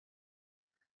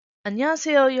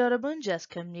안녕하세요, 여러분.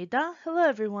 Jessica입니다. Hello,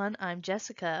 everyone. I'm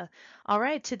Jessica. All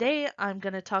right, today I'm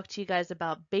going to talk to you guys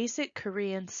about basic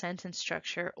Korean sentence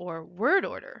structure or word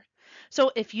order.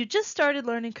 So, if you just started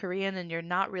learning Korean and you're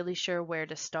not really sure where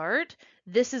to start,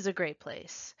 this is a great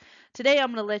place. Today, I'm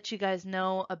going to let you guys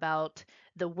know about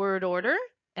the word order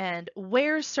and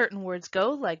where certain words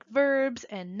go, like verbs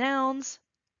and nouns,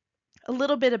 a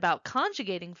little bit about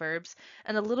conjugating verbs,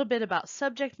 and a little bit about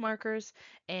subject markers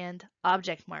and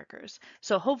object markers.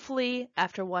 So hopefully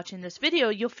after watching this video,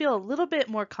 you'll feel a little bit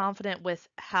more confident with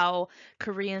how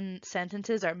Korean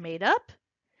sentences are made up.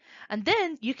 And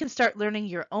then you can start learning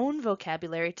your own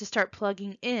vocabulary to start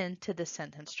plugging into the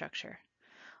sentence structure.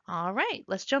 All right,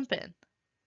 let's jump in.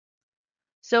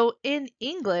 So in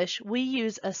English, we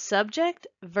use a subject,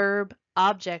 verb,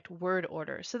 object word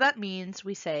order. So that means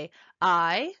we say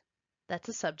I, that's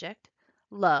a subject,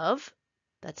 love,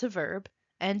 that's a verb,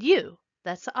 and you,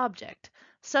 that's the object.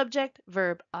 Subject,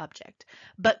 verb, object.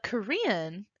 But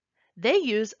Korean, they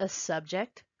use a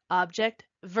subject, object,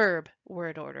 verb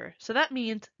word order. So that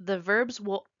means the verbs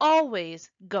will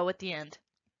always go at the end.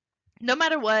 No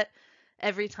matter what,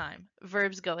 every time,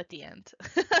 verbs go at the end.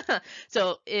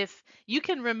 So if you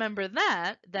can remember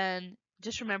that, then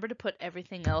just remember to put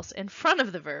everything else in front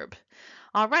of the verb.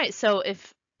 All right, so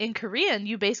if in Korean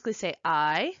you basically say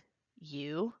I,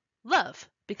 you, love,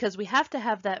 because we have to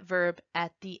have that verb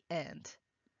at the end.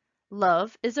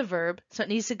 Love is a verb, so it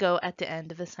needs to go at the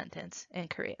end of a sentence in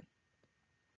Korean.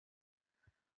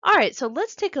 All right, so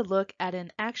let's take a look at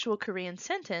an actual Korean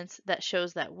sentence that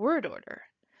shows that word order.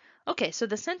 Okay, so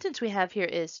the sentence we have here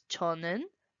is 저는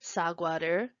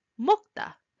사과를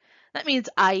먹다. That means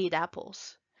I eat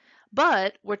apples.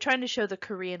 But we're trying to show the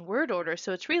Korean word order,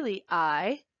 so it's really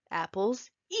I, apples,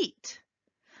 eat.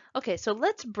 Okay, so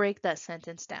let's break that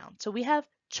sentence down. So we have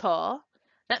저,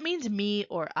 that means me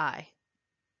or I.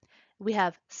 We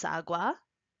have 사과,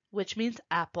 which means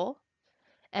apple,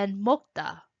 and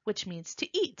먹다, which means to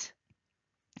eat.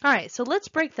 All right, so let's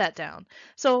break that down.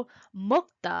 So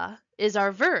먹다 is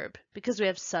our verb because we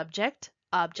have subject,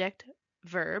 object,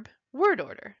 verb, word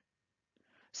order.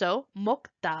 So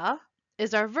먹다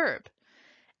is our verb.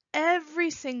 Every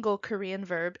single Korean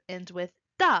verb ends with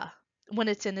da when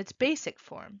it's in its basic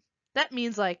form. That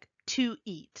means like to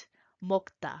eat,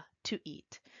 먹다, to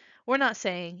eat. We're not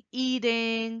saying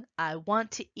eating, I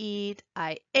want to eat,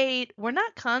 I ate. We're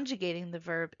not conjugating the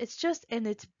verb. It's just in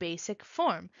its basic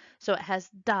form. So it has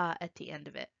da at the end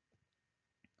of it.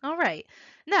 All right.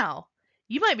 Now,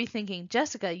 you might be thinking,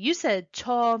 Jessica, you said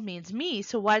저 means me,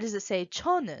 so why does it say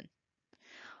저는?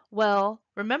 Well,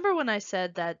 remember when I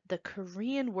said that the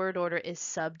Korean word order is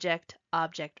subject,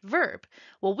 object, verb?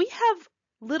 Well, we have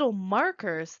little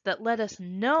markers that let us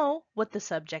know what the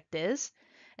subject is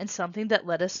and something that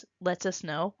lets us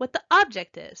know what the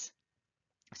object is.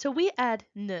 So we add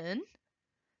는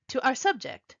to our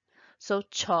subject. So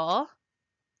저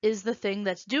is the thing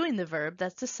that's doing the verb,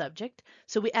 that's the subject.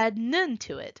 So we add 는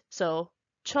to it. So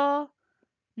저는,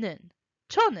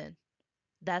 저는,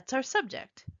 that's our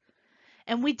subject.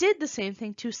 And we did the same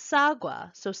thing to 사과.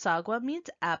 So 사과 means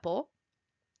apple.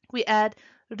 We add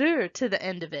를 to the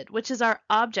end of it, which is our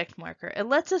object marker. It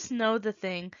lets us know the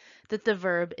thing that the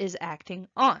verb is acting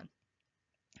on.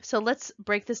 So let's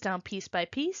break this down piece by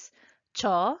piece.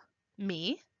 저,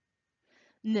 me.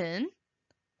 는,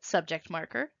 subject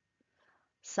marker.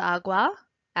 사과,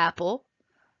 apple.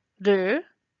 를,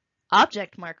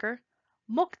 object marker.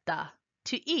 먹다,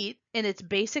 to eat in its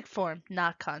basic form,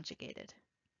 not conjugated.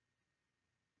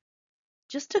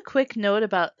 Just a quick note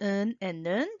about and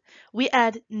는. We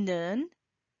add 는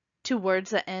to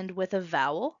words that end with a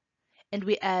vowel, and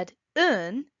we add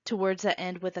to words that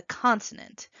end with a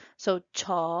consonant. So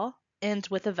저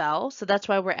ends with a vowel, so that's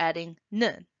why we're adding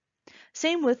는.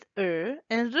 Same with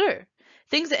and 르.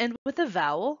 Things that end with a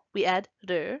vowel, we add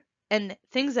르, and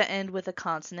things that end with a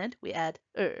consonant, we add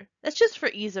That's just for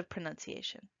ease of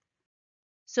pronunciation.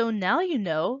 So now you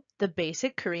know the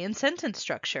basic Korean sentence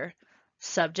structure.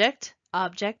 Subject,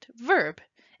 object, verb.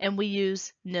 And we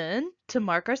use 는 to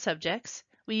mark our subjects.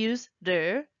 We use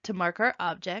를 to mark our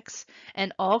objects.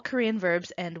 And all Korean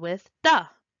verbs end with da.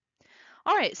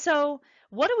 All right, so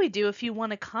what do we do if you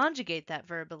want to conjugate that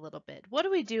verb a little bit? What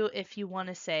do we do if you want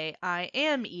to say, I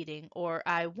am eating or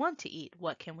I want to eat?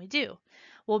 What can we do?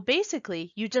 Well,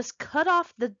 basically, you just cut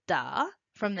off the da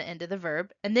from the end of the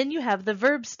verb, and then you have the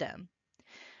verb stem.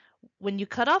 When you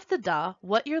cut off the da,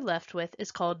 what you're left with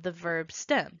is called the verb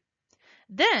stem.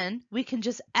 Then we can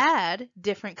just add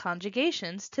different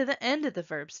conjugations to the end of the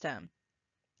verb stem.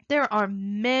 There are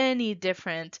many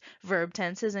different verb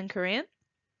tenses in Korean.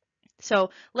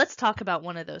 So let's talk about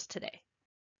one of those today.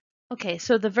 Okay,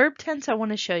 so the verb tense I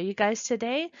want to show you guys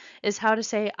today is how to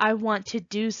say I want to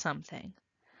do something.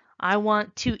 I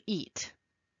want to eat.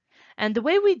 And the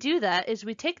way we do that is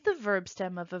we take the verb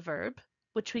stem of a verb,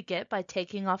 which we get by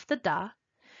taking off the da,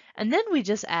 and then we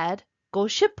just add go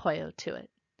싶어요 to it.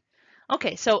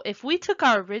 Okay, so if we took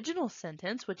our original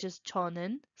sentence, which is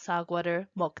저는 사과를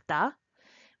먹다,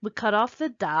 we cut off the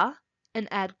da and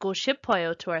add go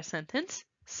싶어요 to our sentence,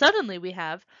 suddenly we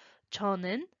have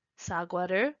저는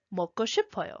사과를 먹고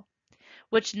싶어요,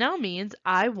 which now means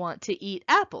I want to eat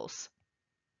apples.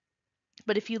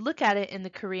 But if you look at it in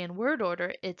the Korean word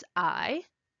order, it's I,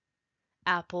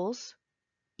 apples,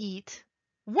 eat,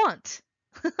 want.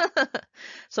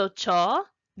 So 저,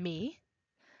 me,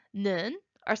 는,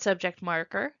 our subject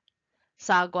marker,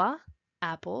 사과,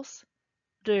 apples,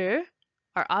 를,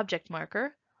 our object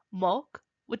marker, 먹,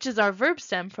 which is our verb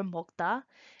stem from 먹다,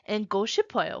 and go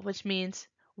싶어요, which means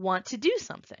want to do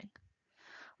something.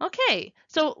 Okay,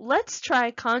 so let's try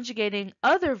conjugating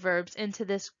other verbs into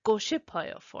this go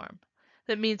싶어요 form.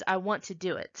 That means I want to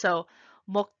do it. So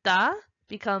먹다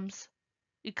becomes,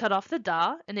 you cut off the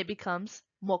da and it becomes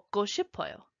먹고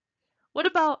싶어요. What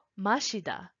about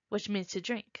마시다, which means to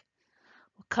drink?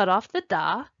 Cut off the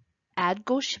da, add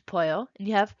go 싶어요, and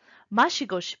you have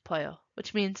마시고 싶어요,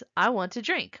 which means I want to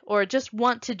drink, or just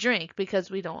want to drink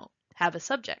because we don't have a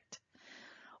subject.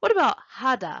 What about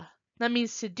하다? That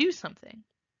means to do something.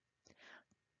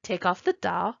 Take off the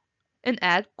da and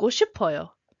add go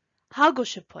싶어요. 하고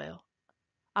싶어요.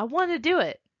 I want to do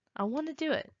it. I want to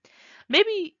do it.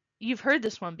 Maybe you've heard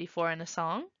this one before in a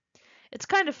song. It's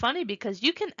kind of funny because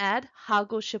you can add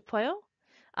하고 싶어요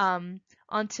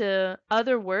onto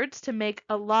other words to make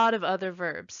a lot of other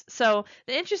verbs. So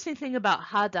the interesting thing about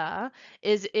하다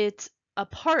is it's a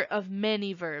part of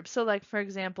many verbs. So like, for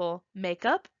example,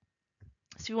 makeup.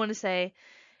 So if you want to say,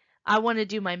 I want to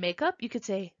do my makeup, you could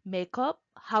say makeup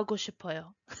하고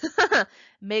싶어요.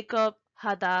 Makeup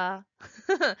하다.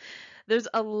 There's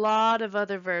a lot of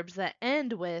other verbs that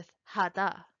end with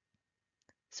하다.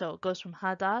 So it goes from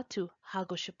하다 to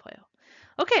하고 싶어요.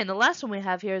 Okay, and the last one we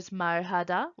have here is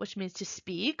말하다, which means to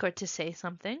speak or to say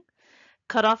something.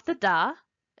 Cut off the da,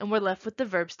 and we're left with the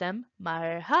verb stem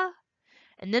말하.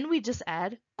 And then we just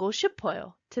add go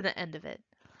싶어요 to the end of it.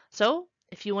 So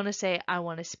if you want to say I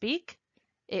want to speak,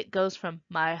 it goes from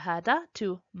말하다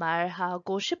to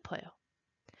말하고 싶어요.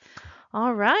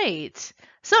 All right.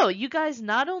 So you guys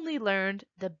not only learned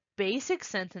the basic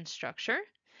sentence structure,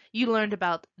 you learned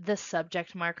about the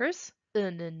subject markers,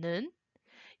 and 는.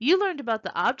 You learned about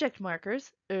the object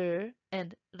markers, and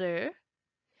를.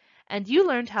 And you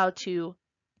learned how to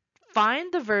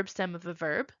find the verb stem of a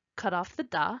verb, cut off the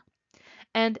da,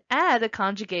 and add a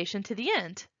conjugation to the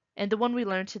end. And the one we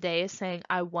learned today is saying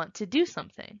I want to do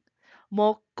something.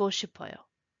 먹고 싶어요.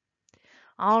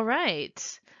 All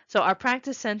right. So our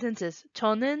practice sentence is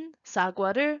저는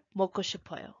사과를 먹고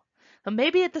싶어요. So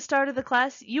maybe at the start of the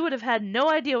class you would have had no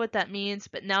idea what that means,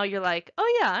 but now you're like,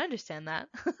 oh yeah, I understand that.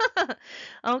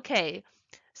 Okay.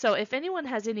 So if anyone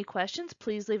has any questions,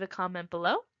 please leave a comment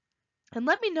below and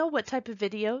let me know what type of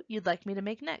video you'd like me to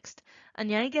make next.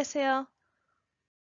 안녕히 계세요.